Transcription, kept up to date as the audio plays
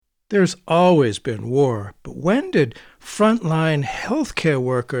There's always been war, but when did frontline healthcare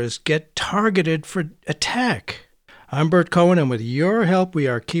workers get targeted for attack? I'm Bert Cohen, and with your help, we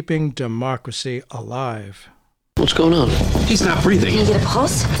are keeping democracy alive. What's going on? He's not breathing. Can you get a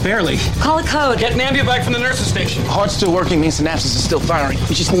pulse? Barely. Call a code. Get an ambulance from the nurse's station. Heart's still working means synapses is still firing.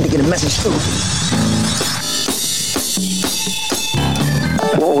 We just need to get a message through.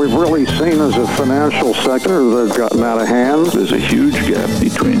 What we've really seen is a financial sector that's gotten out of hand. There's a huge gap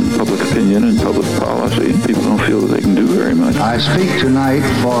between public opinion and public policy. People don't feel that they can do very much. I speak tonight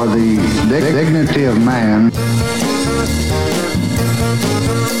for the dignity of man.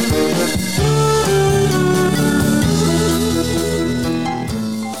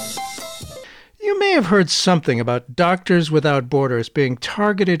 You may have heard something about Doctors Without Borders being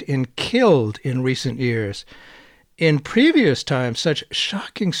targeted and killed in recent years. In previous times, such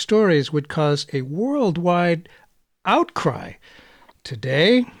shocking stories would cause a worldwide outcry.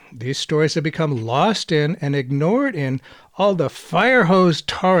 Today, these stories have become lost in and ignored in all the fire hose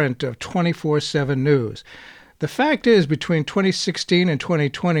torrent of 24/7 news. The fact is, between 2016 and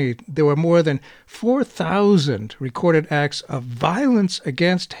 2020, there were more than 4,000 recorded acts of violence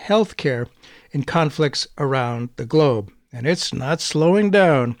against healthcare in conflicts around the globe. And it's not slowing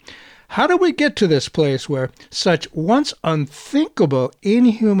down. How do we get to this place where such once unthinkable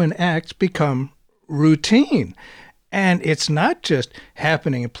inhuman acts become routine? And it's not just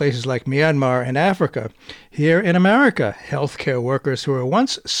happening in places like Myanmar and Africa. Here in America, healthcare workers who were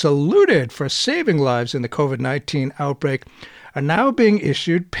once saluted for saving lives in the COVID-19 outbreak are now being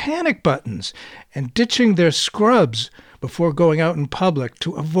issued panic buttons and ditching their scrubs before going out in public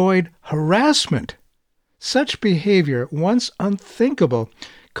to avoid harassment. Such behavior, once unthinkable,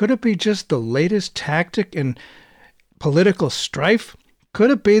 could it be just the latest tactic in political strife?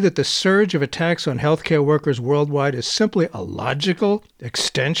 Could it be that the surge of attacks on healthcare workers worldwide is simply a logical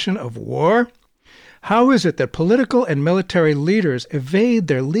extension of war? How is it that political and military leaders evade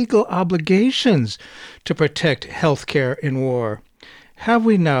their legal obligations to protect healthcare in war? Have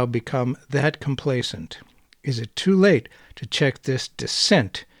we now become that complacent? Is it too late to check this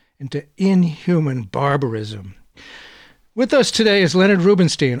descent into inhuman barbarism? With us today is Leonard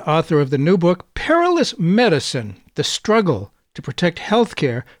Rubinstein, author of the new book, Perilous Medicine, The Struggle to Protect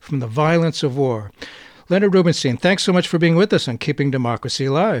Healthcare from the Violence of War. Leonard Rubinstein, thanks so much for being with us on Keeping Democracy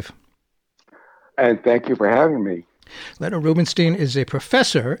Alive. And thank you for having me. Leonard Rubinstein is a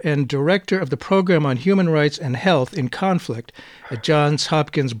professor and director of the Program on Human Rights and Health in Conflict at Johns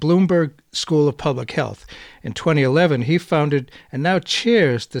Hopkins Bloomberg School of Public Health. In 2011, he founded and now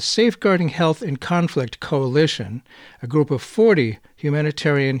chairs the Safeguarding Health in Conflict Coalition, a group of 40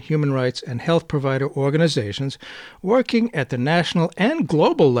 humanitarian, human rights, and health provider organizations working at the national and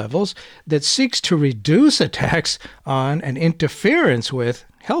global levels that seeks to reduce attacks on and interference with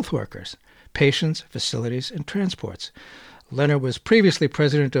health workers, patients, facilities, and transports. Leonard was previously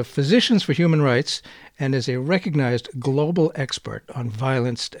president of Physicians for Human Rights and is a recognized global expert on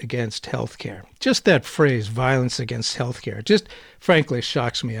violence against healthcare. Just that phrase, violence against healthcare, just frankly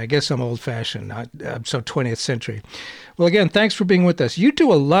shocks me. I guess I'm old-fashioned. I'm so 20th century. Well, again, thanks for being with us. You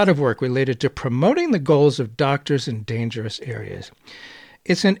do a lot of work related to promoting the goals of doctors in dangerous areas.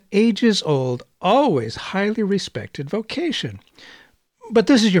 It's an ages-old, always highly respected vocation. But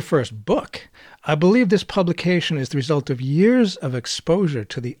this is your first book. I believe this publication is the result of years of exposure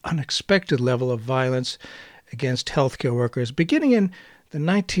to the unexpected level of violence against healthcare workers, beginning in the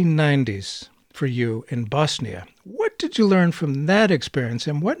 1990s for you in Bosnia. What did you learn from that experience,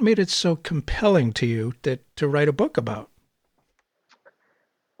 and what made it so compelling to you to write a book about?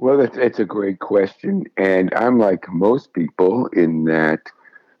 Well, it's a great question. And I'm like most people in that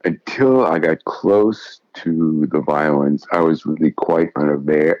until I got close to the violence, I was really quite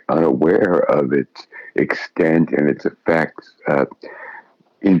unaware of its extent and its effects.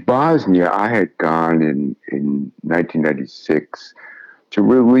 In Bosnia, I had gone in 1996 to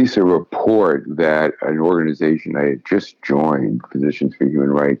release a report that an organization I had just joined, Physicians for Human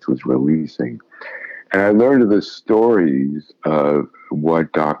Rights, was releasing. And I learned of the stories of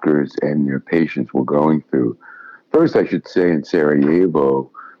what doctors and their patients were going through. First, I should say in Sarajevo,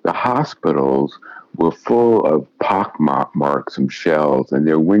 the hospitals were full of pock marks from shells, and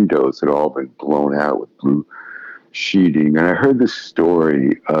their windows had all been blown out with blue sheeting. And I heard the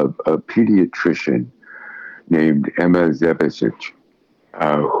story of a pediatrician named Emma Zevicic,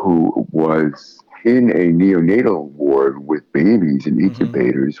 who was in a neonatal ward with babies in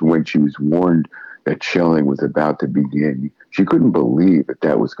incubators when she was warned that shelling was about to begin. She couldn't believe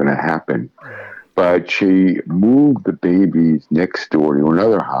that was going to happen. But she moved the babies next door to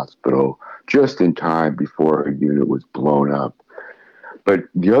another hospital just in time before her unit was blown up. But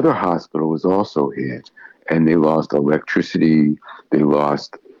the other hospital was also hit, and they lost electricity, they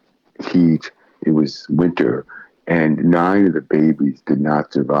lost heat. It was winter, and 9 of the babies did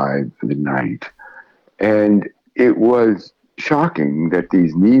not survive the night. And it was shocking that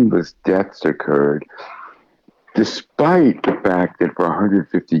these needless deaths occurred, despite the fact that for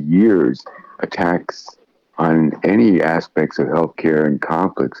 150 years, attacks on any aspects of healthcare and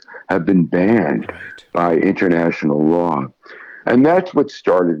conflicts have been banned by international law. And that's what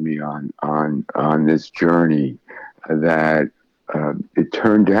started me on this journey, that it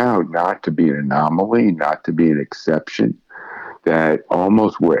turned out not to be an anomaly, not to be an exception, that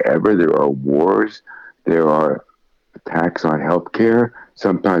almost wherever there are wars, there are attacks on healthcare,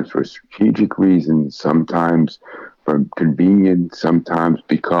 sometimes for strategic reasons, sometimes for convenience, sometimes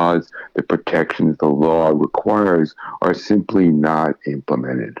because the protections the law requires are simply not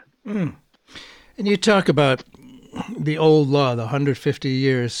implemented. And you talk about the old law, the 150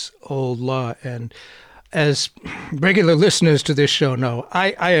 years old law, and as regular listeners to this show know,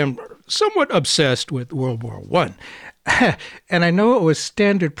 I am somewhat obsessed with World War I. And I know it was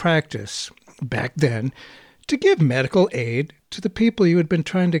standard practice back then to give medical aid to the people you had been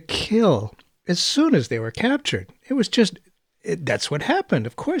trying to kill as soon as they were captured. It was just, that's what happened.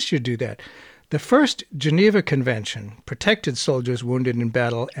 Of course you do that. The first Geneva Convention protected soldiers wounded in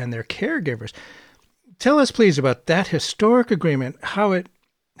battle and their caregivers. Tell us, please, about that historic agreement, how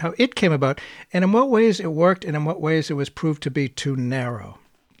it came about, and in what ways it worked, and in what ways it was proved to be too narrow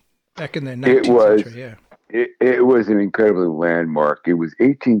back in the 19th century. Yeah. It was an incredibly landmark. It was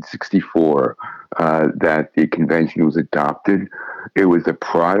 1864 that the convention was adopted. It was a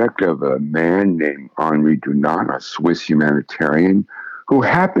product of a man named Henri Dunant, a Swiss humanitarian, who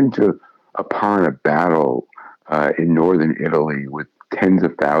happened upon a battle in northern Italy with tens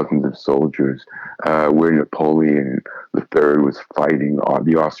of thousands of soldiers, where Napoleon III was fighting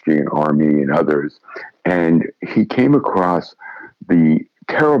the Austrian army and others. And he came across the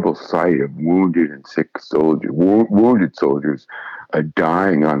terrible sight of wounded and sick soldiers, wounded soldiers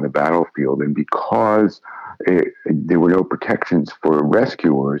dying on the battlefield. And because there were no protections for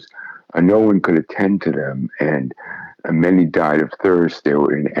rescuers, no one could attend to them. And many died of thirst. They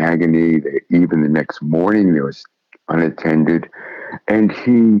were in agony. Even the next morning, they were unattended. And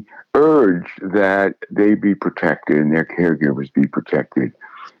he urged that they be protected and their caregivers be protected.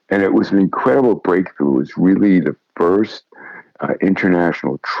 And it was an incredible breakthrough. It was really the first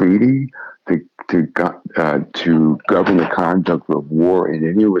international treaty to govern the conduct of war in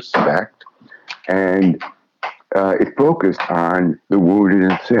any respect. And it focused on the wounded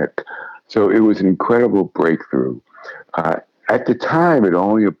and sick. So it was an incredible breakthrough. At the time, it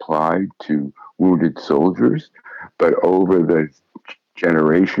only applied to wounded soldiers, but over the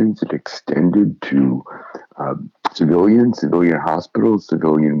generations, it extended to civilian hospitals,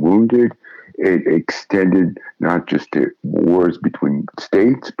 civilian wounded. It extended not just to wars between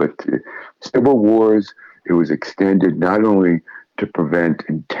states, but to civil wars. It was extended not only to prevent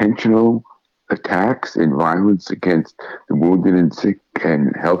intentional attacks and violence against the wounded and sick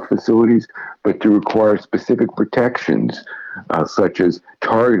and health facilities, but to require specific protections, such as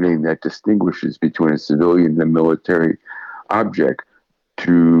targeting that distinguishes between a civilian and a military object,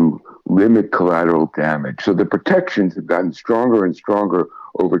 to limit collateral damage. So the protections have gotten stronger and stronger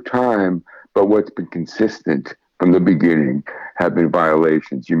over time, but what's been consistent from the beginning have been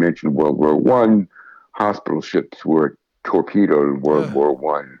violations. You mentioned World War I. Hospital ships were torpedoed in World War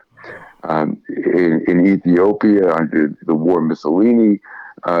I. In Ethiopia, under the war, Mussolini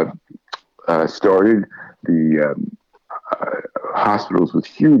started. The hospitals with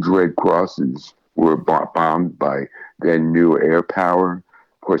huge Red Crosses were bombed by then new air power.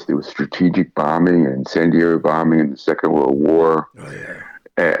 Of course, there was strategic bombing and incendiary bombing in the Second World War.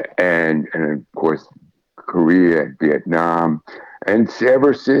 And of course, Korea and Vietnam. And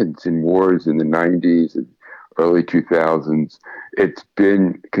ever since, in wars in the 90s and early 2000s, it's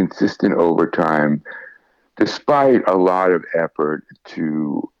been consistent over time, despite a lot of effort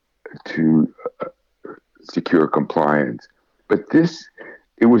to secure compliance. But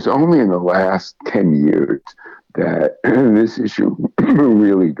it was only in the last 10 years that this issue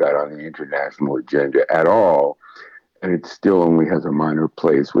really got on the international agenda at all. And it still only has a minor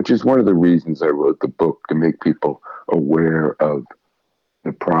place, which is one of the reasons I wrote the book, to make people aware of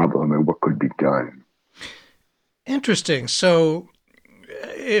the problem and what could be done. Interesting. So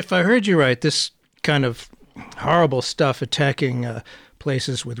if I heard you right, this kind of horrible stuff attacking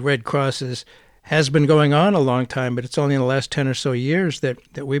places with Red Crosses has been going on a long time, but it's only in the last 10 or so years that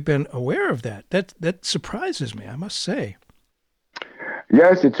we've been aware of that. That surprises me, I must say.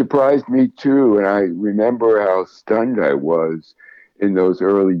 Yes, it surprised me too. And I remember how stunned I was in those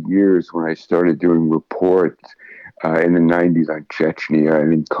early years when I started doing reports in the 90s on Chechnya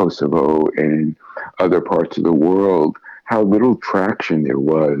and in Kosovo and in other parts of the world, how little traction there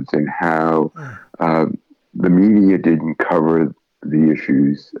was and how the media didn't cover the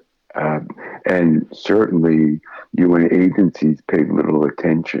issues. And certainly UN agencies paid little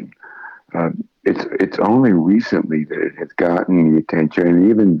attention. It's only recently that it has gotten the attention, and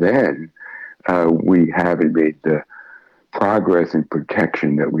even then, we haven't made the progress in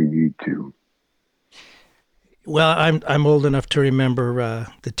protection that we need to. Well, I'm old enough to remember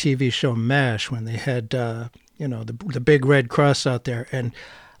the TV show MASH when they had the big red cross out there, and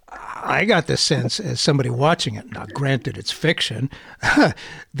I got the sense as somebody watching it, now granted it's fiction,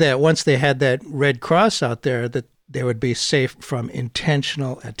 that once they had that red cross out there, that they would be safe from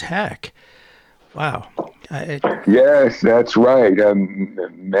intentional attack. Wow. Yes, that's right.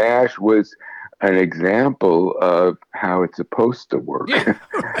 MASH was an example of how it's supposed to work,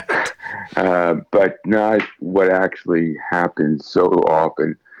 but not what actually happens so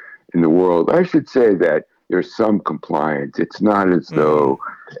often in the world. I should say that there's some compliance. It's not as though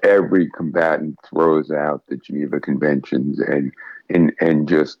every combatant throws out the Geneva Conventions and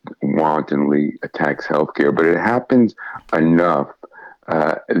just wantonly attacks healthcare, but it happens enough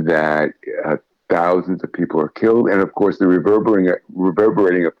that thousands of people are killed, and of course the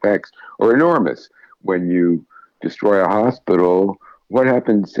reverberating effects are enormous. When you destroy a hospital, what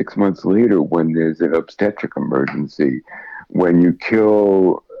happens 6 months later when there's an obstetric emergency? When you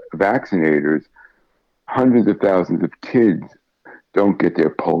kill vaccinators, hundreds of thousands of kids don't get their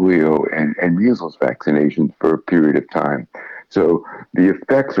polio and measles vaccinations for a period of time. So the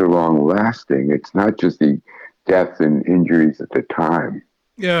effects are long lasting. It's not just the deaths and injuries at the time.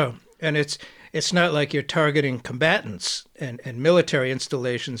 Yeah, and it's not like you're targeting combatants and military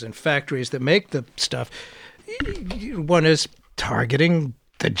installations and factories that make the stuff. One is targeting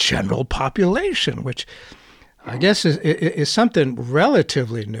the general population, which I guess is something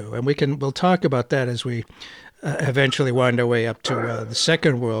relatively new. And we'll talk about that as we eventually wind our way up to the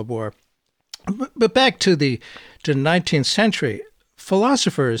Second World War. But back to the 19th century,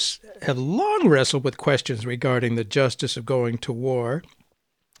 philosophers have long wrestled with questions regarding the justice of going to war,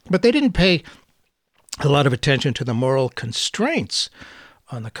 but they didn't pay a lot of attention to the moral constraints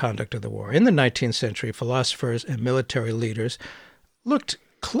on the conduct of the war. In the 19th century, philosophers and military leaders looked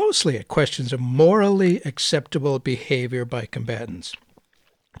closely at questions of morally acceptable behavior by combatants.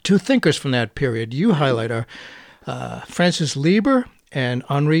 Two thinkers from that period you highlight are Francis Lieber and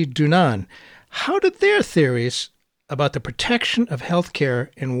Henri Dunant. How did their theories about the protection of healthcare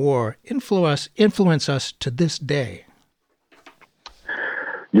in war influence us to this day?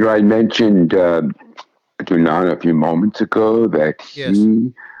 I mentioned Dunant a few moments ago that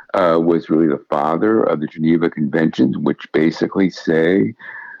he was really the father of the Geneva Conventions, which basically say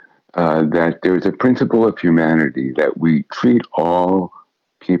that there's a principle of humanity, that we treat all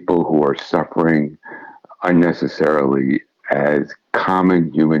people who are suffering unnecessarily as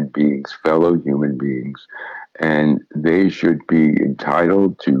common human beings, fellow human beings, and they should be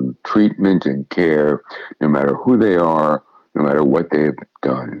entitled to treatment and care no matter who they are, no matter what they have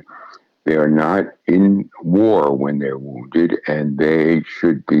done. They are not in war when they're wounded, and they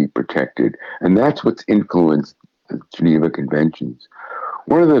should be protected. And that's what's influenced the Geneva Conventions.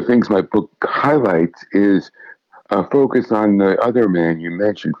 One of the things my book highlights is a focus on the other man you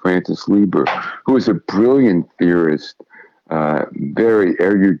mentioned, Francis Lieber, who was a brilliant theorist, very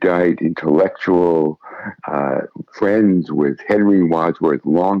erudite, intellectual, friends with Henry Wadsworth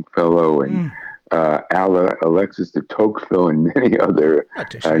Longfellow and Alexis de Tocqueville and many other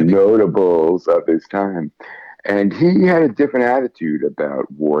notables of his time. And he had a different attitude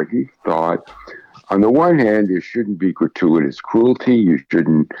about war. He thought, on the one hand, there shouldn't be gratuitous cruelty. You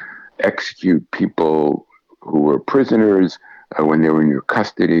shouldn't execute people who were prisoners when they were in your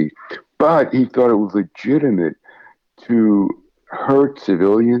custody. But he thought it was legitimate to hurt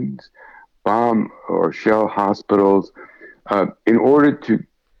civilians, bomb or shell hospitals, in order to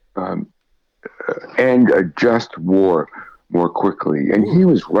end a just war more quickly. And he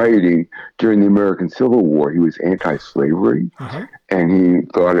was writing during the American Civil War. He was anti-slavery, and he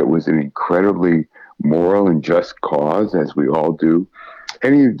thought it was an incredibly moral and just cause, as we all do.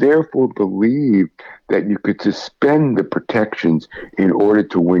 And he therefore believed that you could suspend the protections in order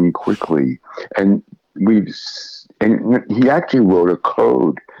to win quickly. And he actually wrote a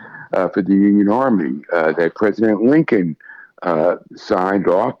code for the Union Army that President Lincoln signed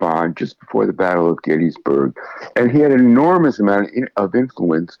off on just before the Battle of Gettysburg. And he had an enormous amount of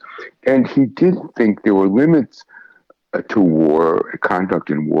influence, and he did think there were limits to war, conduct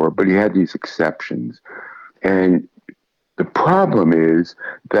in war, but he had these exceptions. And The problem is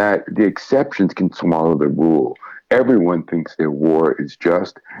that the exceptions can swallow the rule. Everyone thinks their war is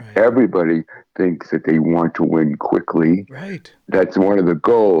just. Right. Everybody thinks that they want to win quickly. Right. That's one of the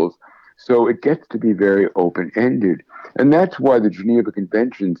goals. So it gets to be very open-ended. And that's why the Geneva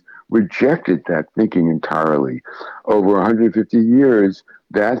Conventions rejected that thinking entirely. Over 150 years,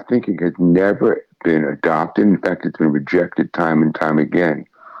 that thinking has never been adopted. In fact, it's been rejected time and time again.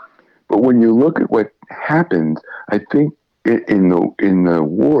 But when you look at what happens, I think in the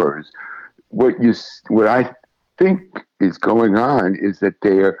wars, what I think is going on is that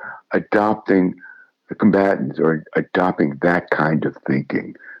they are adopting, the combatants are adopting that kind of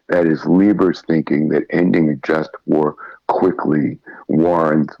thinking. That is Lieber's thinking that ending a just war quickly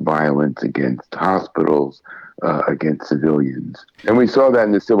warrants violence against hospitals, against civilians. And we saw that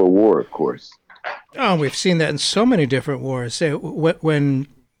in the Civil War, of course. Oh, we've seen that in so many different wars. When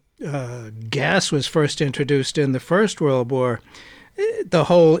gas was first introduced in the First World War,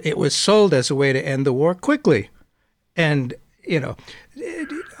 it was sold as a way to end the war quickly. And,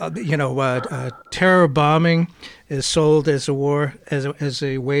 terror bombing is sold as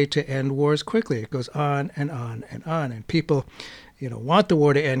a way to end wars quickly. It goes on and on and on. And people, want the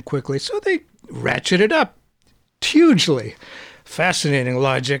war to end quickly, so they ratchet it up hugely. Fascinating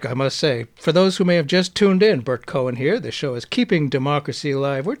logic, I must say. For those who may have just tuned in, Bert Cohen here. The show is Keeping Democracy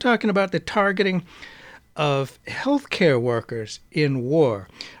Alive. We're talking about the targeting of healthcare workers in war.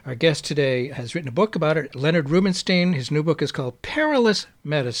 Our guest today has written a book about it, Leonard Rubenstein. His new book is called Perilous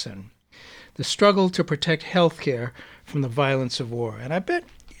Medicine: The Struggle to Protect Healthcare from the Violence of War. And I bet,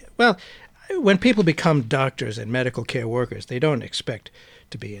 when people become doctors and medical care workers, they don't expect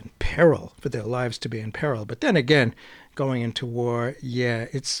to be in peril, for their lives to be in peril. But then again, going into war, I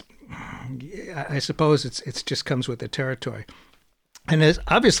suppose it just comes with the territory. And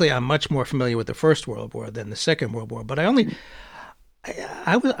obviously, I'm much more familiar with the First World War than the Second World War. But I only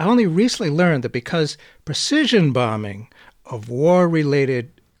recently learned that because precision bombing of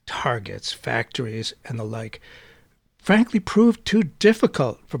war-related targets, factories, and the like, frankly proved too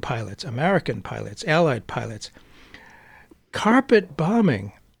difficult for pilots, American pilots, Allied pilots, carpet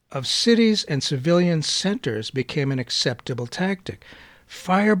bombing of cities and civilian centers became an acceptable tactic.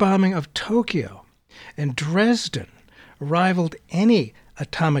 Firebombing of Tokyo and Dresden rivaled any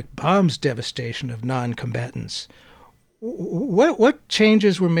atomic bomb's devastation of non-combatants. What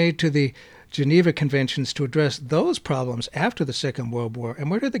changes were made to the Geneva Conventions to address those problems after the Second World War,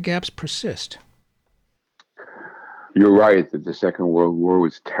 and where do the gaps persist? You're right that the Second World War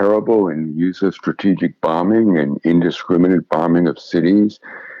was terrible in the use of strategic bombing and indiscriminate bombing of cities.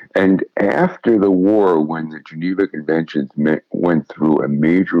 And after the war, when the Geneva Conventions went through a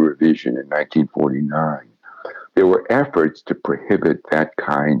major revision in 1949, there were efforts to prohibit that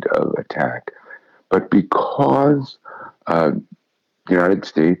kind of attack. But because the United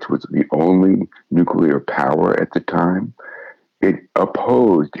States was the only nuclear power at the time, it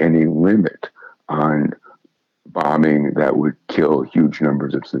opposed any limit on bombing that would kill huge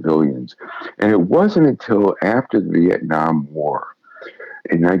numbers of civilians. And it wasn't until after the Vietnam War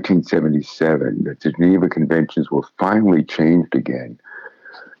in 1977 that the Geneva Conventions were finally changed again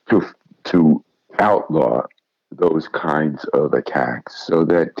to outlaw those kinds of attacks, so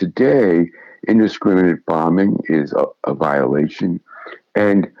that today indiscriminate bombing is a violation.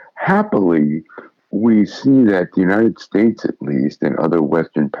 And happily, we see that the United States, at least, and other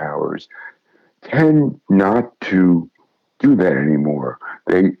Western powers tend not to do that anymore.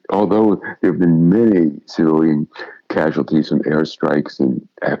 Although there have been many civilian casualties from airstrikes in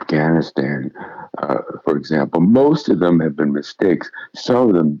Afghanistan, for example, most of them have been mistakes. Some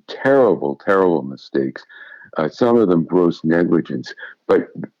of them terrible, terrible mistakes. Some of them gross negligence. But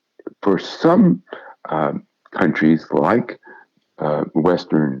for some countries, like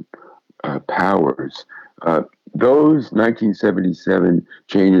Western powers, those 1977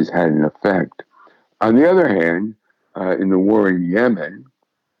 changes had an effect. On the other hand, in the war in Yemen,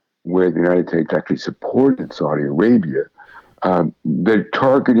 where the United States actually supported Saudi Arabia, the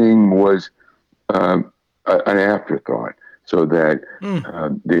targeting was an afterthought, so that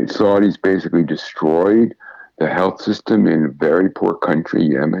the Saudis basically destroyed the health system in a very poor country,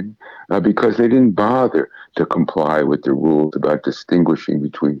 Yemen, because they didn't bother to comply with the rules about distinguishing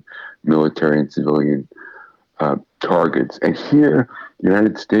between military and civilian targets. And here, the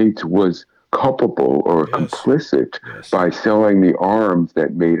United States was culpable or complicit by selling the arms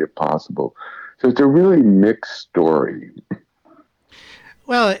that made it possible. So it's a really mixed story.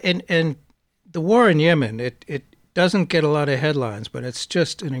 Well, and the war in Yemen, it doesn't get a lot of headlines, but it's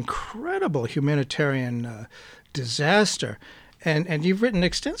just an incredible humanitarian disaster. And you've written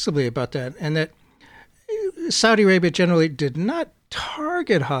extensively about that, and that Saudi Arabia generally did not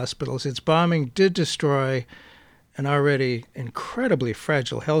target hospitals. Its bombing did destroy an already incredibly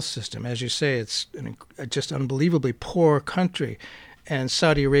fragile health system. As you say, it's a just unbelievably poor country. And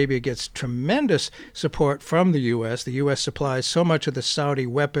Saudi Arabia gets tremendous support from the U.S. The U.S. supplies so much of the Saudi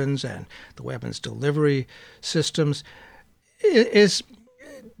weapons and the weapons delivery systems.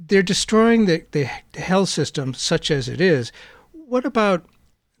 They're destroying the health system such as it is. What about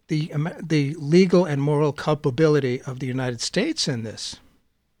the legal and moral culpability of the United States in this?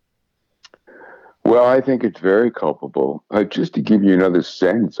 Well, I think it's very culpable. Just to give you another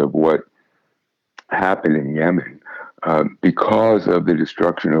sense of what happened in Yemen, because of the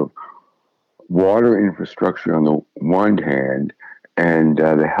destruction of water infrastructure on the one hand and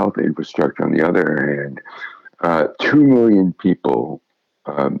the health infrastructure on the other hand, 2 million people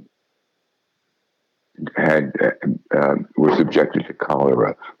were subjected to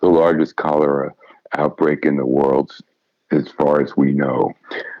cholera, the largest cholera outbreak in the world, as far as we know.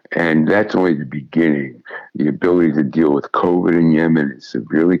 And that's only the beginning. The ability to deal with COVID in Yemen is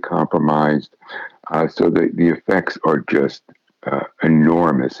severely compromised. So the effects are just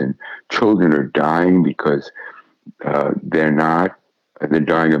enormous. And children are dying because they're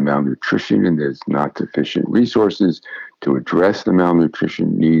dying of malnutrition, and there's not sufficient resources to address the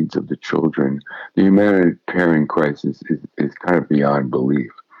malnutrition needs of the children. The humanitarian crisis is kind of beyond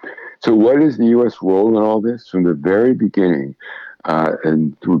belief. So what is the U.S. role in all this? From the very beginning,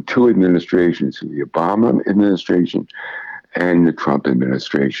 and through two administrations, the Obama administration and the Trump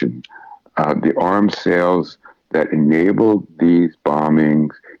administration, the arms sales that enabled these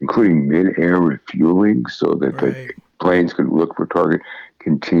bombings, including mid-air refueling so that the planes could look for target,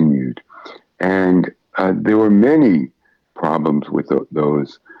 continued. And there were many problems with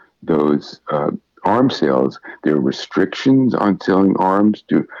those arms sales. There were restrictions on selling arms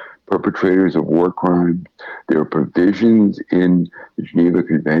to perpetrators of war crimes. There are provisions in the Geneva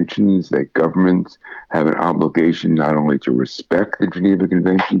Conventions that governments have an obligation not only to respect the Geneva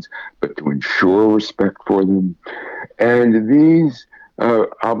Conventions, but to ensure respect for them. And these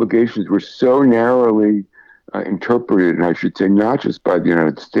obligations were so narrowly interpreted, and I should say not just by the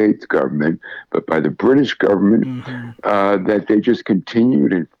United States government, but by the British government, that they just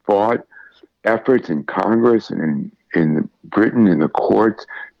continued and fought efforts in Congress and in Britain in the courts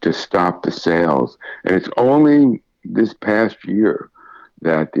to stop the sales. And it's only this past year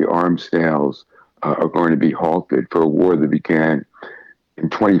that the arms sales are going to be halted for a war that began in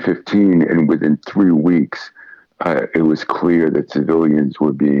 2015, and within 3 weeks, it was clear that civilians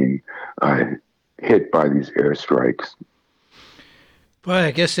were being hit by these airstrikes. Boy,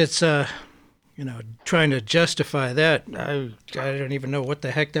 I guess it's trying to justify that. I don't even know what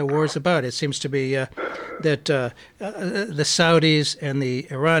the heck that war is about. It seems to be that the Saudis and the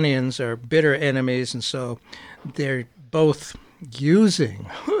Iranians are bitter enemies, and so they're both using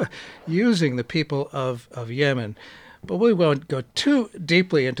the people of Yemen. But we won't go too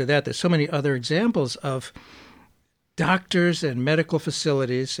deeply into that. There's so many other examples of doctors and medical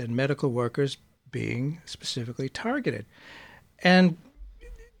facilities and medical workers being specifically targeted. And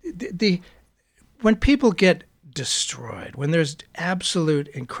when people get destroyed, when there's absolute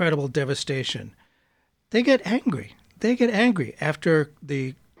incredible devastation, they get angry. They get angry. After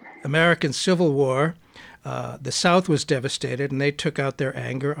the American Civil War, the South was devastated, and they took out their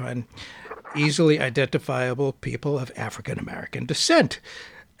anger on easily identifiable people of African American descent.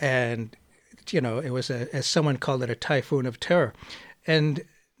 And, it was, as someone called it, a typhoon of terror. And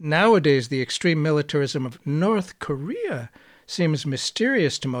nowadays, the extreme militarism of North Korea seems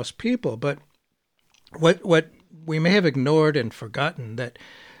mysterious to most people, but what we may have ignored and forgotten that,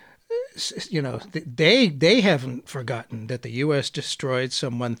 they haven't forgotten that the U.S. destroyed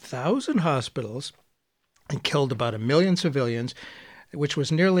some 1,000 hospitals and killed about 1 million civilians, which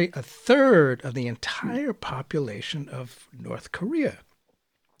was nearly a third of the entire population of North Korea.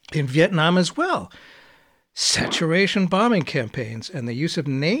 In Vietnam as well, saturation bombing campaigns and the use of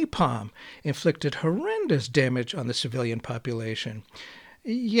napalm inflicted horrendous damage on the civilian population.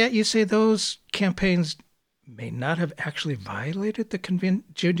 Yet you say those campaigns may not have actually violated the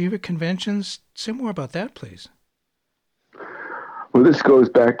Geneva Conventions. Say more about that, please. Well, this goes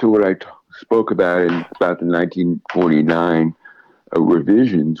back to what I spoke about about the 1949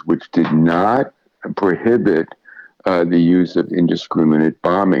 revisions, which did not prohibit the use of indiscriminate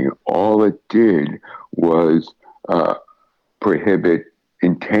bombing. All it did was prohibit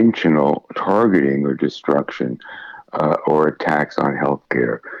intentional targeting or destruction or attacks on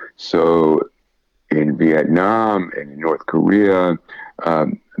healthcare. So in Vietnam and in North Korea,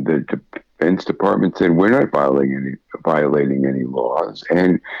 the Defense Department said we're not violating any laws.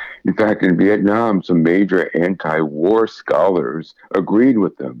 And in fact, in Vietnam, some major anti-war scholars agreed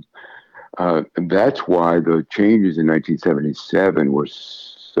with them. And that's why the changes in 1977 were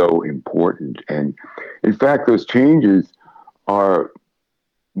so important. And in fact, those changes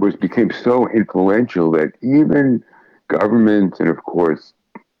became so influential that even governments and, of course,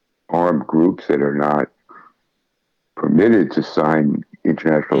 armed groups that are not permitted to sign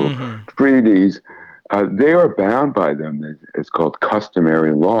international treaties, they are bound by them. It's called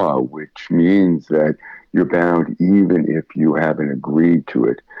customary law, which means that you're bound even if you haven't agreed to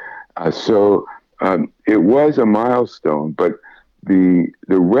it. So it was a milestone, but the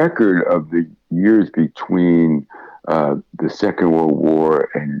record of the years between the Second World War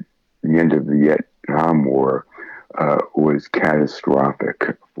and the end of the Vietnam War was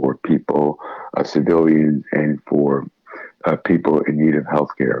catastrophic for people, civilians, and for people in need of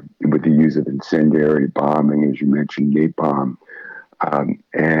healthcare, with the use of incendiary bombing, as you mentioned, napalm,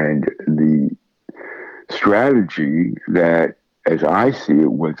 and the strategy that, as I see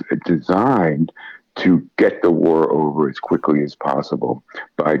it, was designed to get the war over as quickly as possible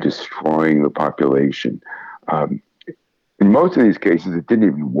by destroying the population. In most of these cases, it didn't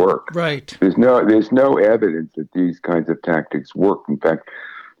even work. Right. There's no evidence that these kinds of tactics work. In fact,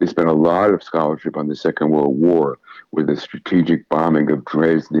 there's been a lot of scholarship on the Second World War, where the strategic bombing of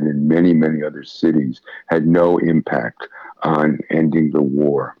Dresden and many, many other cities had no impact on ending the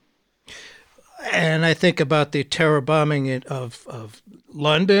war. And I think about the terror bombing of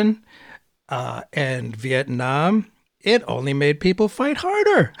London and Vietnam. It only made people fight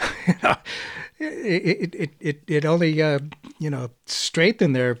harder. It only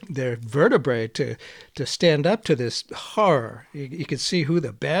strengthened their vertebrae to stand up to this horror. You could see who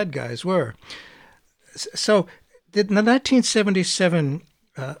the bad guys were. So the 1977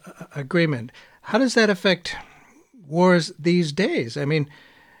 agreement, how does that affect wars these days? I mean,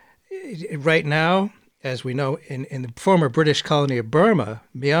 right now, as we know, in the former British colony of Burma,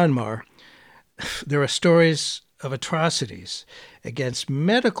 Myanmar, there are stories of atrocities against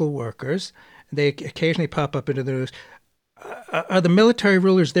medical workers. They occasionally pop up into the news. Are the military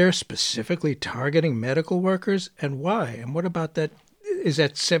rulers there specifically targeting medical workers, and why? And what about that? Is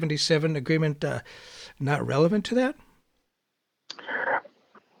that 77 agreement not relevant to that?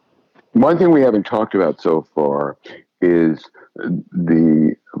 One thing we haven't talked about so far is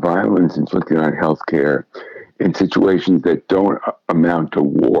the violence inflicted on healthcare in situations that don't amount to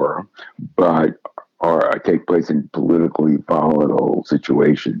war, but take place in politically volatile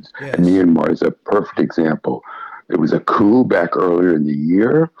situations. Yes. And Myanmar is a perfect example. There was a coup back earlier in the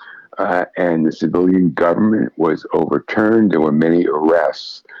year, and the civilian government was overturned. There were many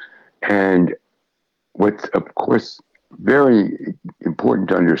arrests. And what's, of course, very important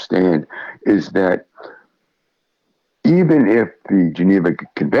to understand is that even if the Geneva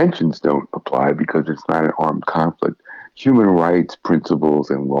Conventions don't apply because it's not an armed conflict, human rights principles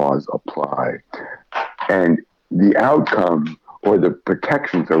and laws apply. And the outcome or the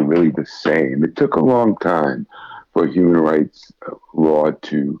protections are really the same. It took a long time for human rights law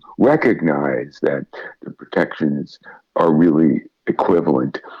to recognize that the protections are really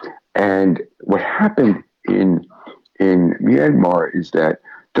equivalent. And what happened in Myanmar is that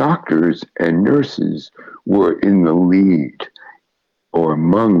doctors and nurses were in the lead or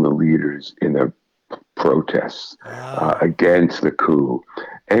among the leaders in the protests against the coup.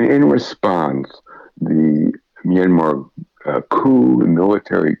 And in response, the Myanmar coup, the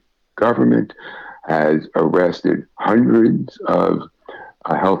military government, has arrested hundreds of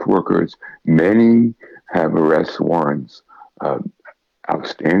health workers. Many have arrest warrants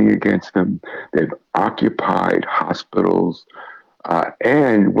outstanding against them. They've occupied hospitals.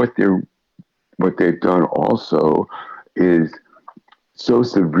 And what they've done also is so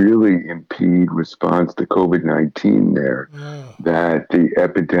severely impede response to COVID-19 there that the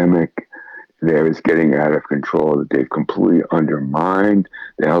epidemic there is getting out of control, that they've completely undermined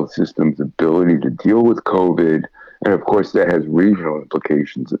the health system's ability to deal with COVID. And of course, that has regional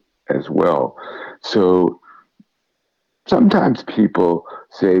implications as well. So sometimes people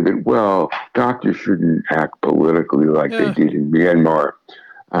say that, well, doctors shouldn't act politically like they did in Myanmar.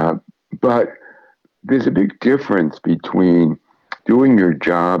 But there's a big difference between doing your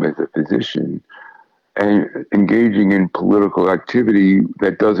job as a physician and engaging in political activity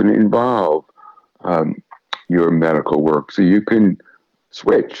that doesn't involve your medical work. So you can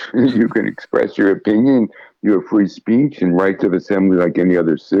switch. You can express your opinion. You have free speech and rights of assembly like any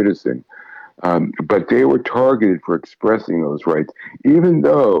other citizen. But they were targeted for expressing those rights, even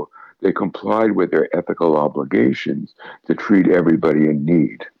though they complied with their ethical obligations to treat everybody in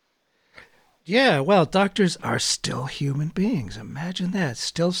need. Yeah, well, doctors are still human beings. Imagine that.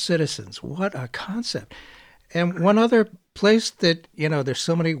 Still citizens. What a concept. And one other place that, there's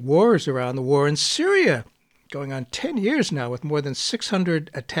so many wars around, the war in Syria, going on 10 years now with more than 600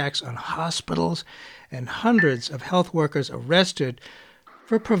 attacks on hospitals and hundreds of health workers arrested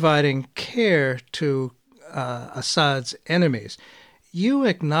for providing care to Assad's enemies. You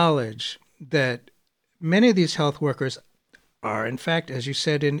acknowledge that many of these health workers are, in fact, as you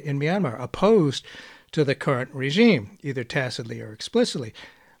said in Myanmar, opposed to the current regime, either tacitly or explicitly.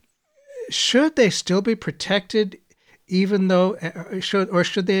 Should they still be protected, even though,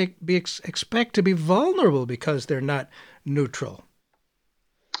 should they expect to be vulnerable because they're not neutral?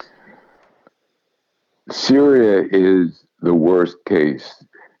 Syria is the worst case.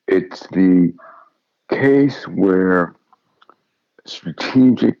 It's the case where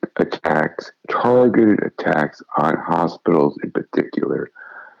strategic attacks, targeted attacks on hospitals in particular,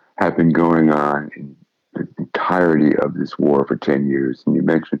 have been going on in the entirety of this war for 10 years. And you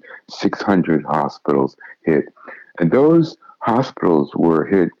mentioned 600 hospitals hit. And those hospitals were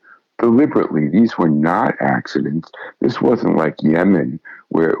hit deliberately. These were not accidents. This wasn't like Yemen,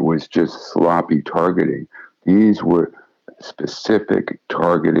 where it was just sloppy targeting. These were specific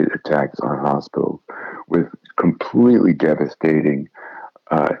targeted attacks on hospitals with completely devastating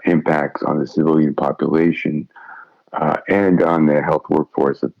impacts on the civilian population and on the health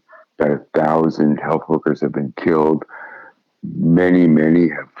workforce. About 1,000 health workers have been killed. Many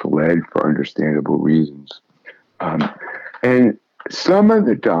have fled for understandable reasons. And some of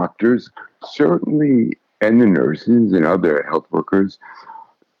the doctors, certainly, and the nurses and other health workers,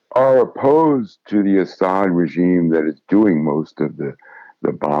 are opposed to the Assad regime that is doing most of the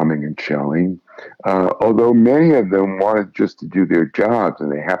bombing and shelling, although many of them wanted just to do their jobs,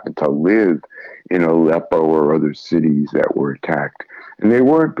 and they happened to live in Aleppo or other cities that were attacked. And they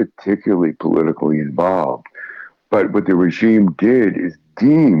weren't particularly politically involved. But what the regime did is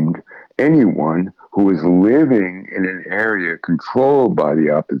deemed anyone who was living in an area controlled by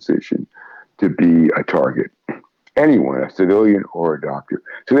the opposition to be a target. Anyone, a civilian or a doctor.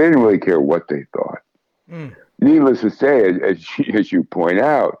 So they didn't really care what they thought. Needless to say, as you point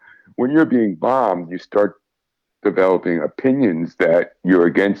out, when you're being bombed, you start developing opinions that you're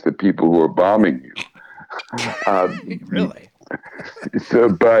against the people who are bombing you. Really? So,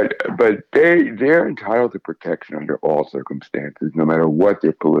 but they're entitled to protection under all circumstances, no matter what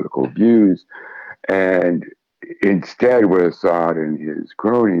their political views. And instead, what Assad and his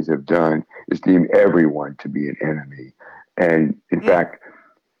cronies have done is deem everyone to be an enemy, and in fact,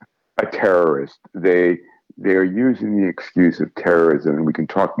 a terrorist. They're using the excuse of terrorism, and we can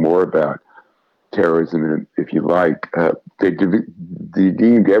talk more about terrorism if you like. They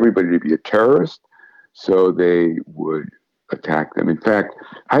deemed everybody to be a terrorist, so they would attack them. In fact,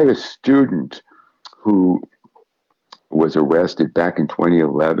 I had a student who was arrested back in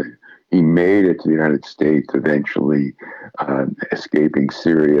 2011. He made it to the United States, eventually escaping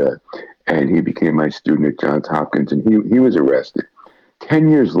Syria, and he became my student at Johns Hopkins, and he was arrested. 10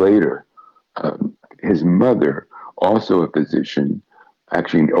 years later, his mother, also a physician,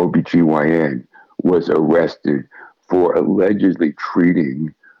 actually an OBGYN, was arrested for allegedly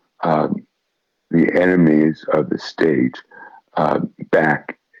treating the enemies of the state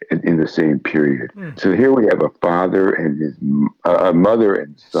back in the same period. So here we have a father and a mother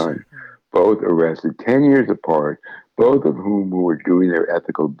and son, both arrested 10 years apart, both of whom were doing their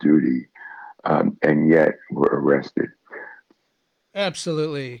ethical duty, and yet were arrested.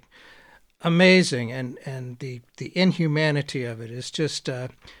 Absolutely amazing, and the inhumanity of it is just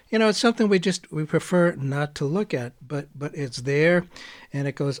it's something we prefer not to look at, but it's there, and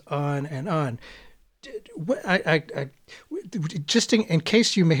it goes on and on. Just in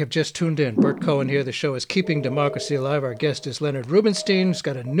case you may have just tuned in, Bert Cohen here. The show is Keeping Democracy Alive. Our guest is Leonard Rubenstein, who's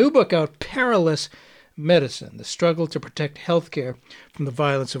got a new book out, Perilous Medicine: The Struggle to Protect Healthcare from the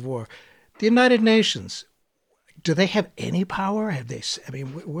Violence of War. The United Nations, do they have any power? Have they? I mean,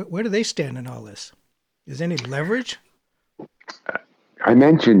 where do they stand in all this? Is there any leverage? I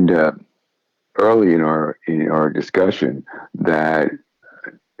mentioned early in our discussion that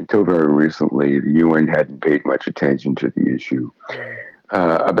until very recently, the UN hadn't paid much attention to the issue.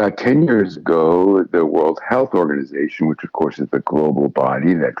 About 10 years ago, the World Health Organization, which of course is the global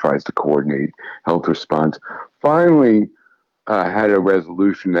body that tries to coordinate health response, finally had a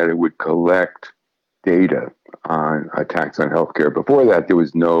resolution that it would collect data on attacks on healthcare. Before that, there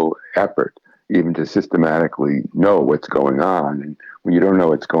was no effort even to systematically know what's going on. And when you don't know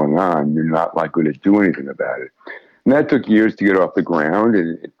what's going on, you're not likely to do anything about it. And that took years to get off the ground,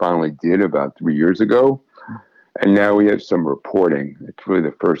 and it finally did about 3 years ago. And now we have some reporting. It's really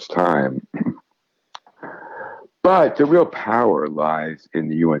the first time But the real power lies in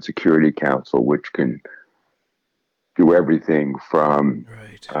the UN Security Council, which can do everything from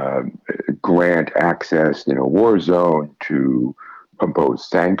grant access in a war zone to impose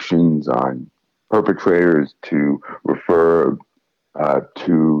sanctions on perpetrators, to refer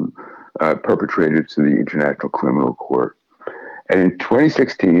perpetrators to the International Criminal Court. And in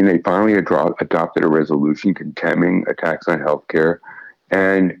 2016, they finally adopted a resolution condemning attacks on healthcare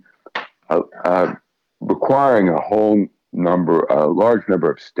and requiring a large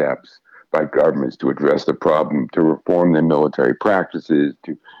number of steps by governments to address the problem, to reform their military practices,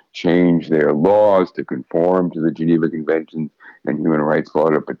 to change their laws, to conform to the Geneva Conventions and human rights law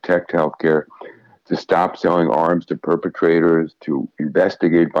to protect healthcare, to stop selling arms to perpetrators, to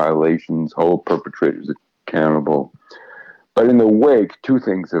investigate violations, hold perpetrators accountable. But in the wake, two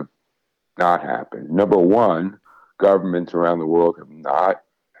things have not happened. Number one, governments around the world have not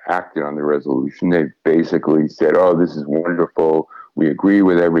acted on the resolution. They've basically said, oh, this is wonderful. We agree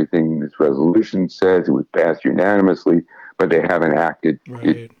with everything this resolution says. It was passed unanimously, but they haven't acted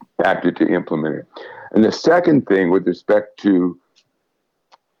to implement it. And the second thing, with respect to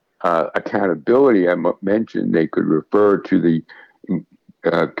accountability, I mentioned they could refer to the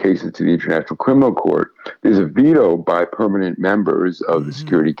cases to the International Criminal Court. There's a veto by permanent members of the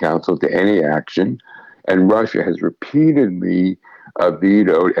Security Council to any action, and Russia has repeatedly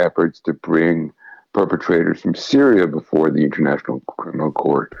vetoed efforts to bring perpetrators from Syria before the International Criminal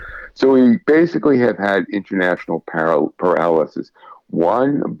Court. So we basically have had international paralysis,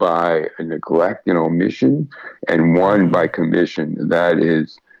 one by neglect and omission, and one by commission. That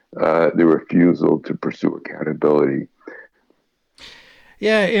is the refusal to pursue accountability.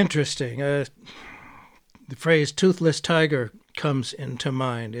 Yeah, interesting. The phrase "toothless tiger" comes into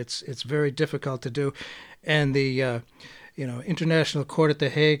mind. It's very difficult to do, and the International Court at The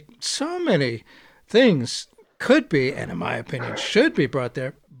Hague. So many things could be, and in my opinion, should be brought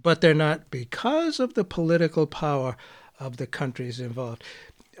there, but they're not because of the political power of the countries involved.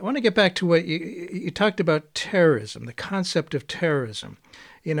 I want to get back to what you talked about: terrorism, the concept of terrorism.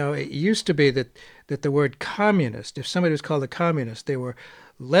 It used to be that the word communist, if somebody was called a communist, they were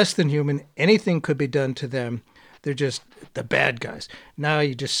less than human. Anything could be done to them. They're just the bad guys. Now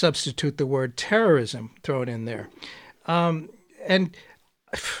you just substitute the word terrorism, throw it in there. And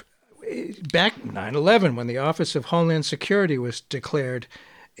back 9/11, when the Office of Homeland Security was declared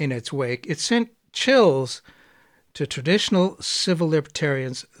in its wake, it sent chills to traditional civil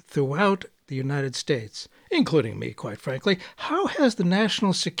libertarians throughout the United States, including me, quite frankly. How has the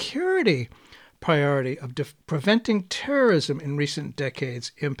national security priority of preventing terrorism in recent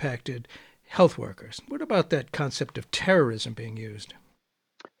decades impacted health workers? What about that concept of terrorism being used?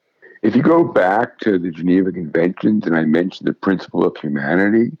 If you go back to the Geneva Conventions, and I mentioned the principle of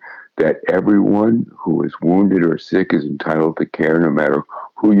humanity, that everyone who is wounded or sick is entitled to care no matter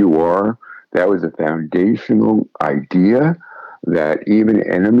who you are, that was a foundational idea, that even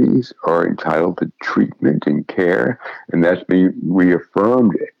enemies are entitled to treatment and care, and that's been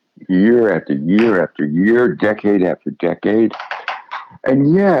reaffirmed year after year after year, decade after decade.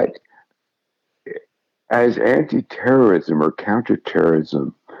 And yet, as anti-terrorism or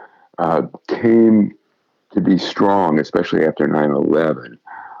counterterrorism came to be strong, especially after 9/11,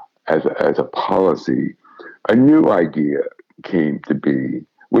 as a policy, a new idea came to be,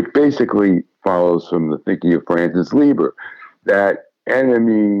 which basically follows from the thinking of Francis Lieber, that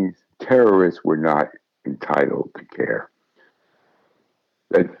enemies, terrorists, were not entitled to care.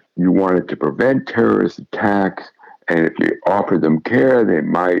 That you wanted to prevent terrorist attacks, and if you offered them care, they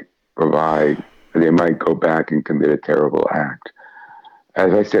might go back and commit a terrible act.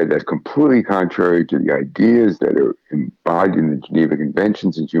 As I said, that's completely contrary to the ideas that are embodied in the Geneva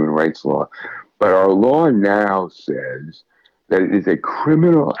Conventions and human rights law. But our law now says that it is a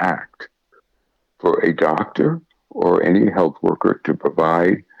criminal act for a doctor or any health worker to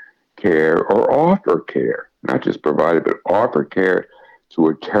provide care or offer care, not just provide it, but offer care to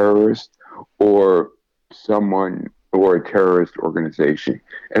a terrorist or someone or a terrorist organization.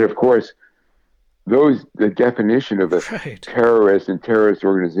 And of course, the definition of a terrorist and terrorist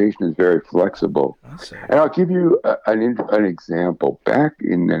organization is very flexible. And I'll give you an example. Back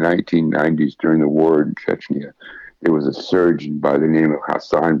in the 1990s, during the war in Chechnya, there was a surgeon by the name of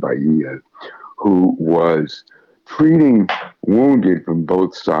Hassan Bayev who was treating wounded from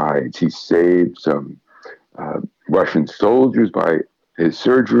both sides. He saved some Russian soldiers by his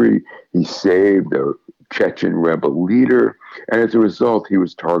surgery. He saved a Chechen rebel leader, and as a result, he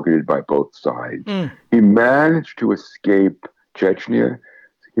was targeted by both sides. He managed to escape Chechnya.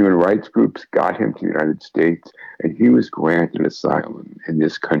 human rights groups got him to the United States, and he was granted asylum in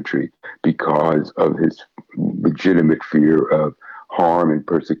this country because of his legitimate fear of harm and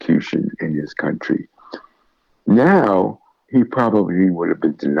persecution in his country. Now, he probably would have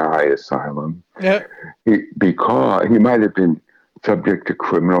been denied asylum because he might have been subject to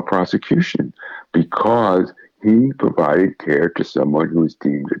criminal prosecution because he provided care to someone who was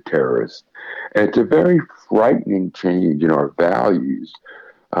deemed a terrorist. And it's a very frightening change in our values,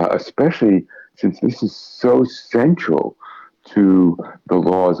 especially since this is so central to the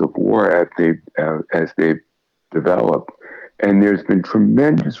laws of war as they've developed. And there's been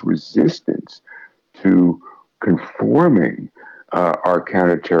tremendous resistance to conforming our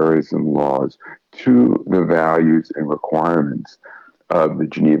counterterrorism laws to the values and requirements of the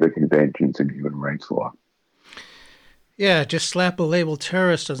Geneva Conventions and human rights law. Yeah, just slap a label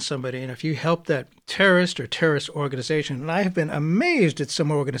terrorist on somebody, and if you help that terrorist or terrorist organization, and I have been amazed at some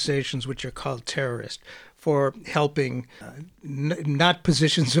organizations which are called terrorist for helping not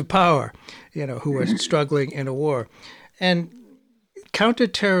positions of power, who are struggling in a war. And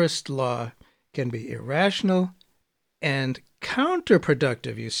counter-terrorist law can be irrational and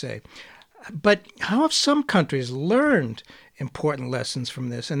counterproductive, you say. But how have some countries learned important lessons from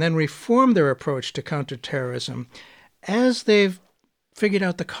this and then reformed their approach to counterterrorism as they've figured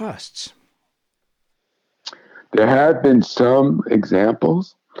out the costs? There have been some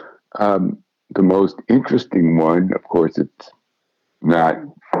examples. The most interesting one, of course, it's not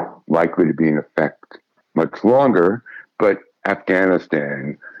likely to be in effect much longer, but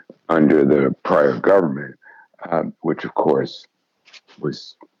Afghanistan under the prior government, which of course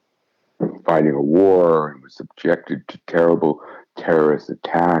was fighting a war and was subjected to terrible terrorist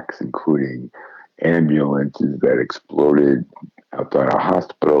attacks, including ambulances that exploded outside a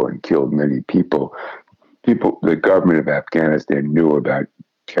hospital and killed many people. The government of Afghanistan knew about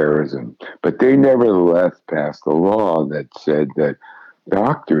terrorism, but they nevertheless passed a law that said that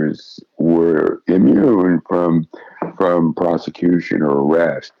doctors were immune from prosecution or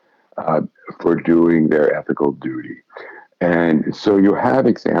arrest for doing their ethical duty. And so you have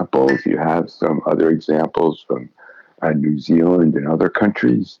examples. You have some other examples from New Zealand and other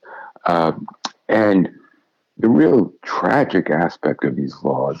countries. And the real tragic aspect of these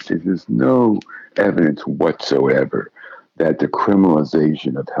laws is there's no evidence whatsoever that the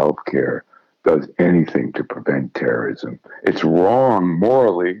criminalization of healthcare does anything to prevent terrorism. It's wrong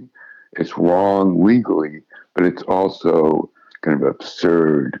morally, it's wrong legally, but it's also kind of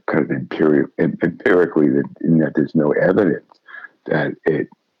absurd, kind of empirically, in that there's no evidence that it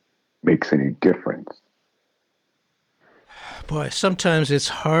makes any difference. Boy, sometimes it's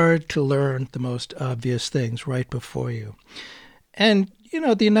hard to learn the most obvious things right before you. And,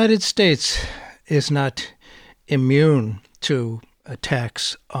 the United States is not immune to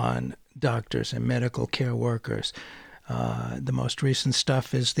attacks on doctors and medical care workers. The most recent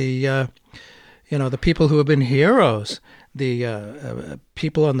stuff is the people who have been heroes, the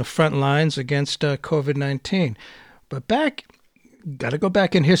people on the front lines against COVID-19. But got to go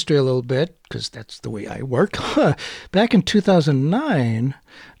back in history a little bit, because that's the way I work. Back in 2009,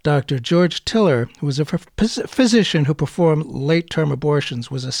 Dr. George Tiller, who was a physician who performed late-term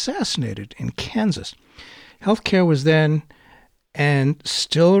abortions, was assassinated in Kansas. Healthcare was then and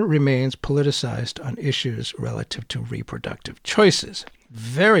still remains politicized on issues relative to reproductive choices.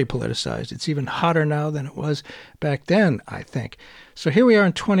 Very politicized. It's even hotter now than it was back then, I think. So here we are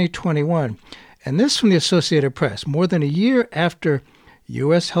in 2021. And this from the Associated Press, more than a year after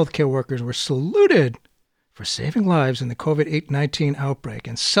U.S. healthcare workers were saluted for saving lives in the COVID-19 outbreak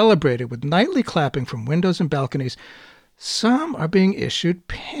and celebrated with nightly clapping from windows and balconies, some are being issued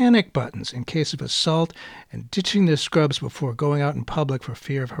panic buttons in case of assault and ditching their scrubs before going out in public for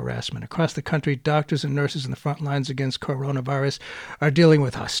fear of harassment. Across the country, doctors and nurses in the front lines against coronavirus are dealing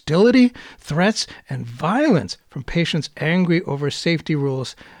with hostility, threats, and violence from patients angry over safety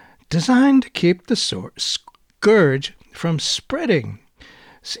rules designed to keep the scourge from spreading.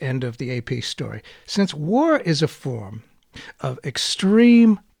 End of the AP story. Since war is a form of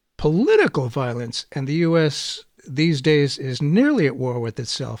extreme political violence and the U.S. these days is nearly at war with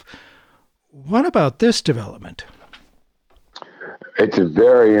itself, what about this development? It's a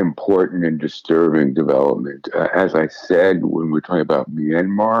very important and disturbing development. As I said, when we're talking about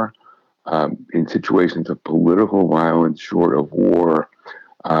Myanmar, in situations of political violence short of war,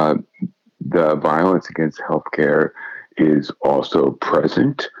 the violence against healthcare is also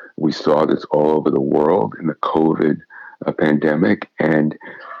present. We saw this all over the world in the COVID pandemic. And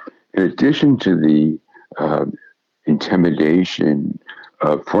in addition to the intimidation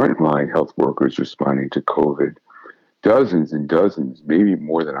of frontline health workers responding to COVID, dozens and dozens, maybe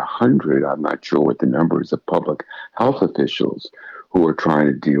more than 100, I'm not sure what the number is, of public health officials who are trying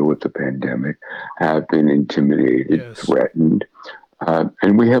to deal with the pandemic have been intimidated, threatened.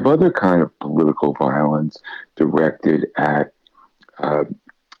 And we have other kind of political violence directed at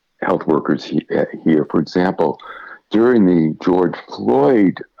health workers here. For example, during the George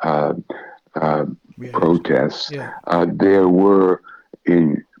Floyd protests, there were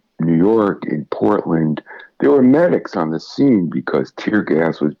in New York, in Portland, there were medics on the scene because tear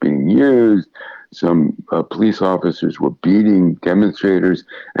gas was being used. Some police officers were beating demonstrators.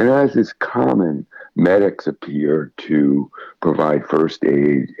 And as is common, medics appear to provide first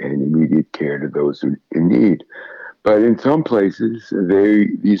aid and immediate care to those in need. But in some places,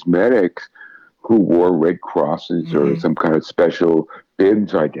 these medics who wore Red Crosses or some kind of special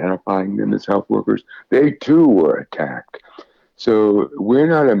bibs identifying them as health workers, they too were attacked. So we're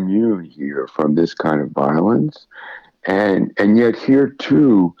not immune here from this kind of violence. And yet here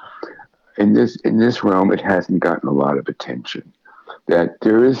too, in this realm, it hasn't gotten a lot of attention. That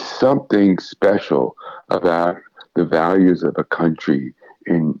there is something special about the values of a country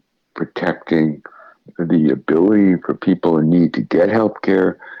in protecting the ability for people in need to get health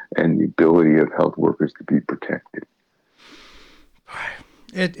care and the ability of health workers to be protected.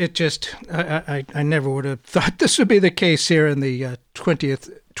 It just, I never would have thought this would be the case here in the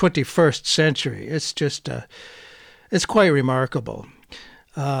 21st century. It's just, it's quite remarkable.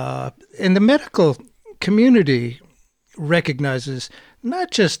 And the medical community recognizes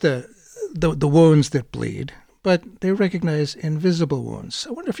not just the wounds that bleed, but they recognize invisible wounds.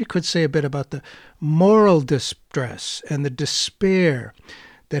 I wonder if you could say a bit about the moral distress and the despair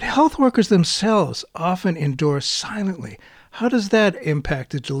that health workers themselves often endure silently. How does that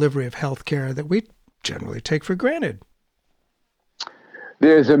impact the delivery of health care that we generally take for granted?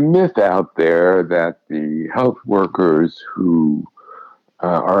 There's a myth out there that the health workers who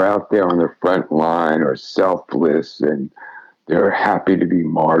are out there on the front line are selfless and they're happy to be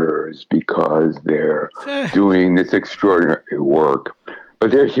martyrs because they're doing this extraordinary work.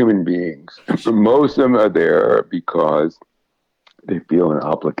 But they're human beings. Most of them are there because they feel an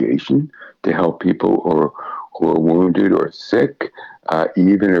obligation to help people who are wounded or sick,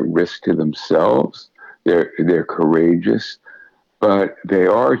 even at risk to themselves. They're courageous, but they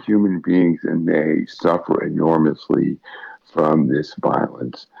are human beings and they suffer enormously from this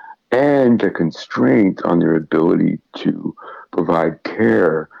violence and the constraint on their ability to provide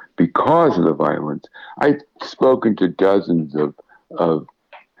care because of the violence. I've spoken to dozens of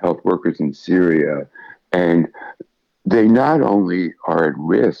health workers in Syria, and they not only are at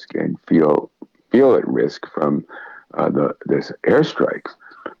risk and feel at risk from this airstrikes,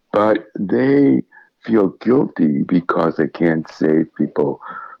 but they feel guilty because they can't save people.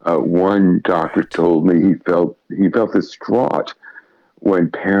 One doctor told me he felt distraught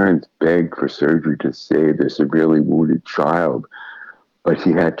when parents begged for surgery to save their severely wounded child, but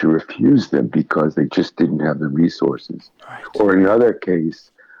he had to refuse them because they just didn't have the resources. Right. Or in another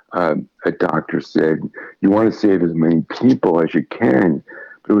case, a doctor said, you want to save as many people as you can,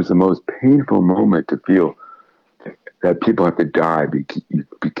 but it was the most painful moment to feel that people have to die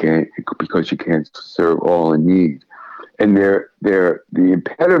because you can't serve all in need. And the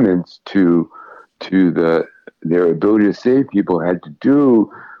impediments to their ability to save people had to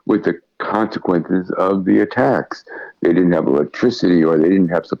do with the consequences of the attacks. They didn't have electricity, or they didn't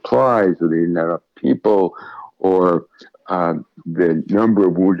have supplies, or they didn't have enough people, or the number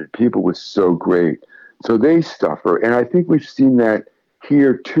of wounded people was so great. So they suffer. And I think we've seen that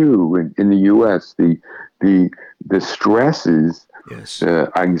here too in the U.S. The stresses,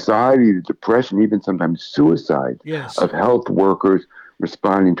 the anxiety, the depression, even sometimes suicide of health workers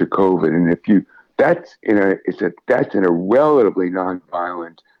responding to COVID. And that's in a relatively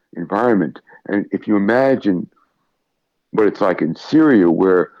nonviolent environment. And if you imagine what it's like in Syria,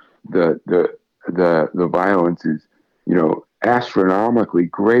 where the violence is, astronomically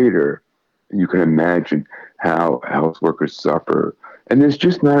greater, you can imagine how health workers suffer. And there's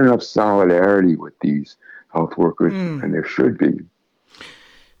just not enough solidarity with these health workers, and there should be.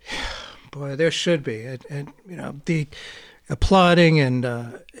 Boy, there should be. And the applauding and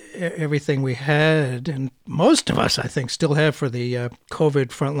everything we had, and most of us, I think, still have for the COVID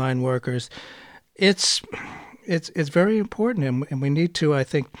frontline workers, it's very important, and we need to, I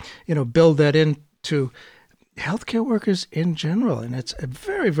think, build that into healthcare workers in general. And it's a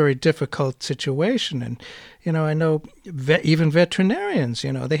very, very difficult situation. And, I know even veterinarians,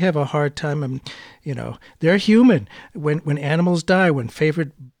 they have a hard time, and, they're human. When animals die, when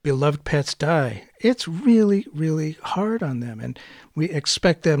favorite beloved pets die, it's really, really hard on them. And we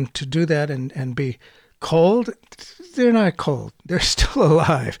expect them to do that and be cold? They're not cold. They're still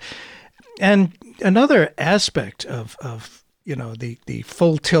alive. And another aspect of the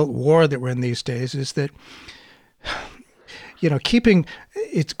full tilt war that we're in these days is that,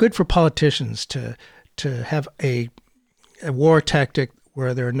 it's good for politicians to have a war tactic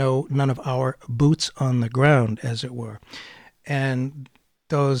where there are none of our boots on the ground, as it were. And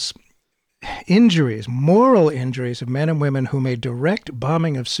those injuries, moral injuries of men and women who made direct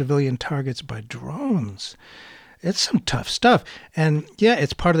bombing of civilian targets by drones, it's some tough stuff. And yeah,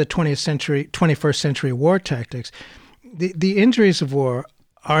 it's part of the 21st century war tactics. The injuries of war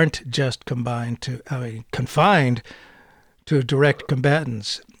aren't just confined to direct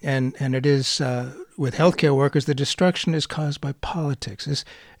combatants. And it is, with healthcare workers, the destruction is caused by politics.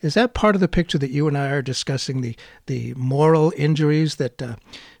 Is that part of the picture that you and I are discussing, the moral injuries that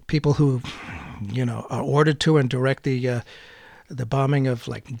people who, are ordered to and direct the bombing of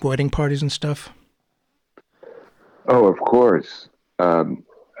like wedding parties and stuff? Oh, of course.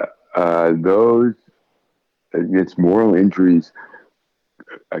 It's moral injuries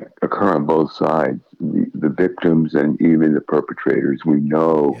occur on both sides. The victims and even the perpetrators. We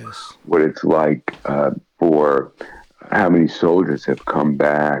know what it's like for how many soldiers have come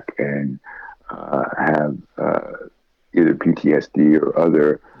back and have either PTSD or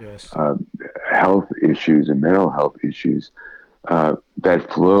other health issues and mental health issues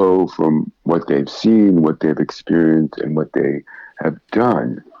that flow from what they've seen, what they've experienced, and what they have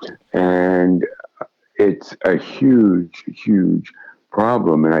done. And it's a huge, huge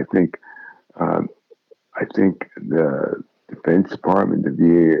problem. And I think the Defense Department, the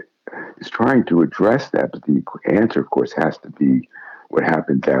VA, is trying to address that. But the answer, of course, has to be what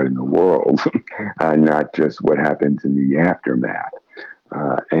happens out in the world, not just what happens in the aftermath.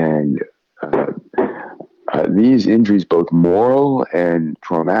 These injuries, both moral and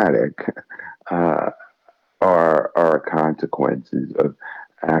traumatic, are consequences of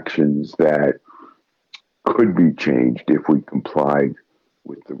actions that could be changed if we complied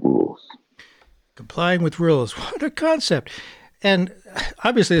with the rules. Complying with rules. What a concept. And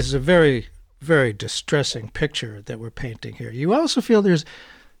obviously this is a very, very distressing picture that we're painting here. You also feel there's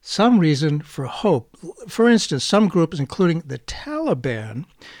some reason for hope. For instance, some groups, including the Taliban,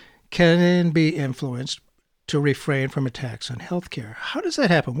 can be influenced to refrain from attacks on healthcare. How does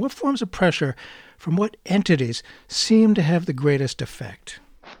that happen? What forms of pressure from what entities seem to have the greatest effect?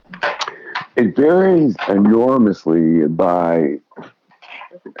 It varies enormously by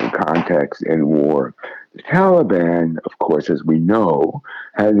context and war. The Taliban, of course, as we know,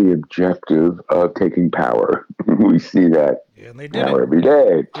 had the objective of taking power. We see that now every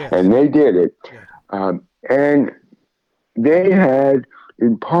day. Yes. And they did it. Yeah. And they had,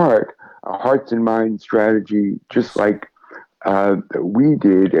 in part, a hearts and minds strategy, just like we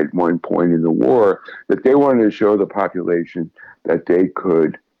did at one point in the war, that they wanted to show the population that they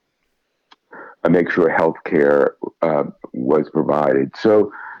could make sure health care was provided.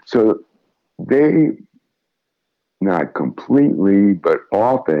 So they, not completely, but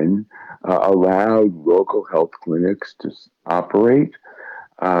often allowed local health clinics to operate,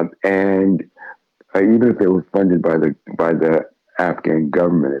 and even if they were funded by the Afghan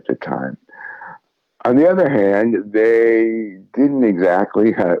government at the time. On the other hand, they didn't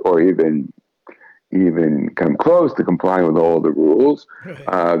exactly or even come close to complying with all the rules.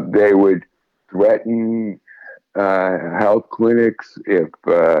 Right. They would threaten health clinics if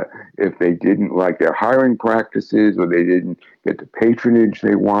they didn't like their hiring practices or they didn't get the patronage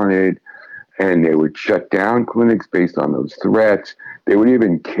they wanted, and they would shut down clinics based on those threats. They would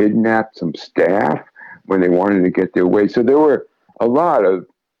even kidnap some staff when they wanted to get their way. So there were a lot of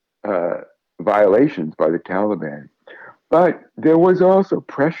violations by the Taliban. But there was also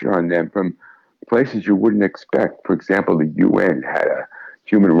pressure on them from places you wouldn't expect. For example, the UN had a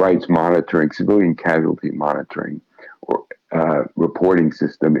human rights monitoring, civilian casualty monitoring or reporting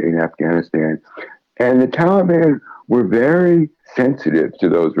system in Afghanistan. And the Taliban were very sensitive to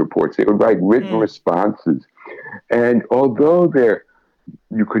those reports. They would write written responses. And although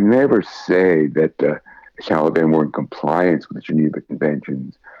you could never say that the Taliban were in compliance with the Geneva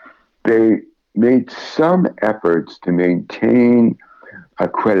Conventions, they made some efforts to maintain a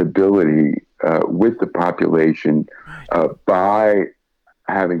credibility with the population by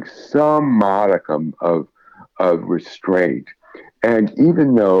having some modicum of restraint. And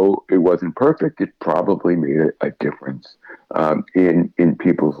even though it wasn't perfect, it probably made a difference in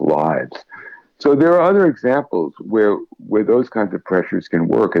people's lives. So there are other examples where those kinds of pressures can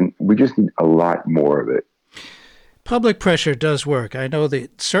work, and we just need a lot more of it. Public pressure does work. I know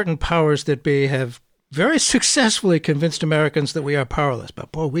that certain powers that be have very successfully convinced Americans that we are powerless.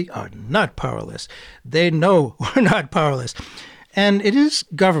 But boy, we are not powerless. They know we're not powerless. And it is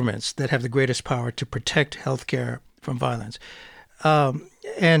governments that have the greatest power to protect healthcare from violence.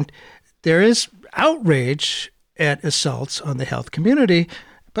 And there is outrage at assaults on the health community,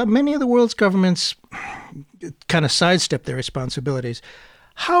 but many of the world's governments kind of sidestep their responsibilities.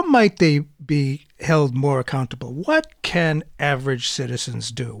 How might they be held more accountable? What can average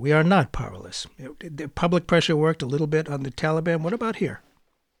citizens do? We are not powerless. The public pressure worked a little bit on the Taliban. What about here?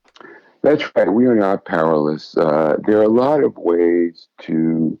 That's right. We are not powerless. There are a lot of ways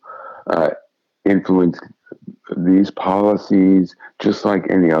to influence these policies, just like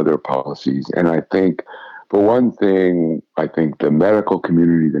any other policies. And I think, for one thing, I think the medical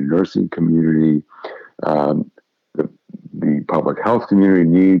community, the nursing community, the public health community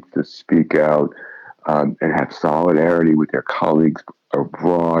needs to speak out and have solidarity with their colleagues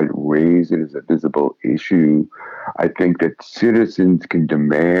abroad, raise it as a visible issue. I think that citizens can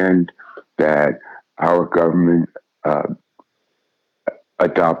demand that our government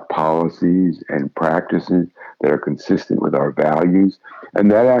adopt policies and practices that are consistent with our values.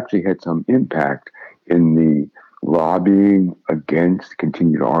 And that actually had some impact in the lobbying against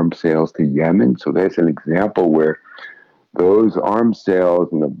continued arms sales to Yemen. So that's an example where those arms sales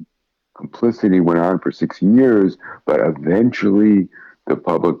and the complicity went on for 6 years, but eventually the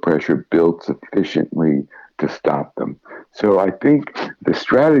public pressure built sufficiently to stop them. So I think the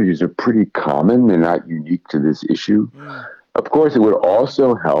strategies are pretty common. They're not unique to this issue. Of course, it would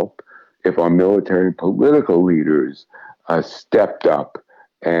also help if our military and political leaders stepped up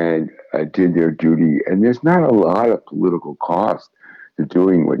and did their duty. And there's not a lot of political cost to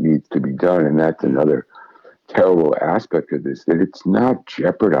doing what needs to be done. And that's another terrible aspect of this, that it's not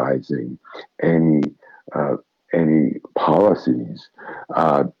jeopardizing any policies.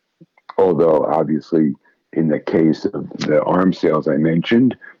 Although obviously in the case of the arms sales I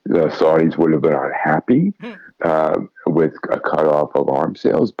mentioned, the Saudis would have been unhappy with a cutoff of arms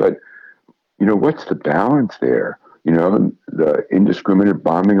sales. But, what's the balance there? The indiscriminate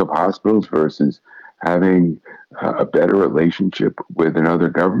bombing of hospitals versus having a better relationship with another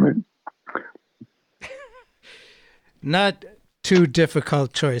government? Not two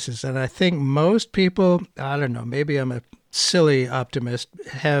difficult choices. And I think most people, I don't know, maybe I'm a silly optimist,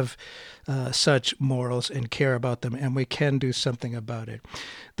 have such morals and care about them, and we can do something about it.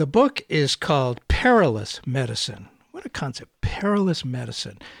 The book is called Perilous Medicine. What a concept, perilous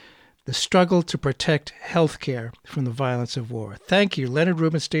medicine. The struggle to protect healthcare from the violence of war. Thank you, Leonard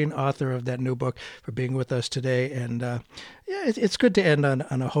Rubenstein, author of that new book, for being with us today. And it's good to end on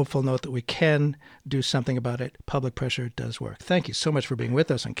a hopeful note that we can do something about it. Public pressure does work. Thank you so much for being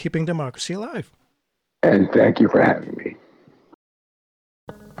with us and keeping democracy alive. And thank you for having me.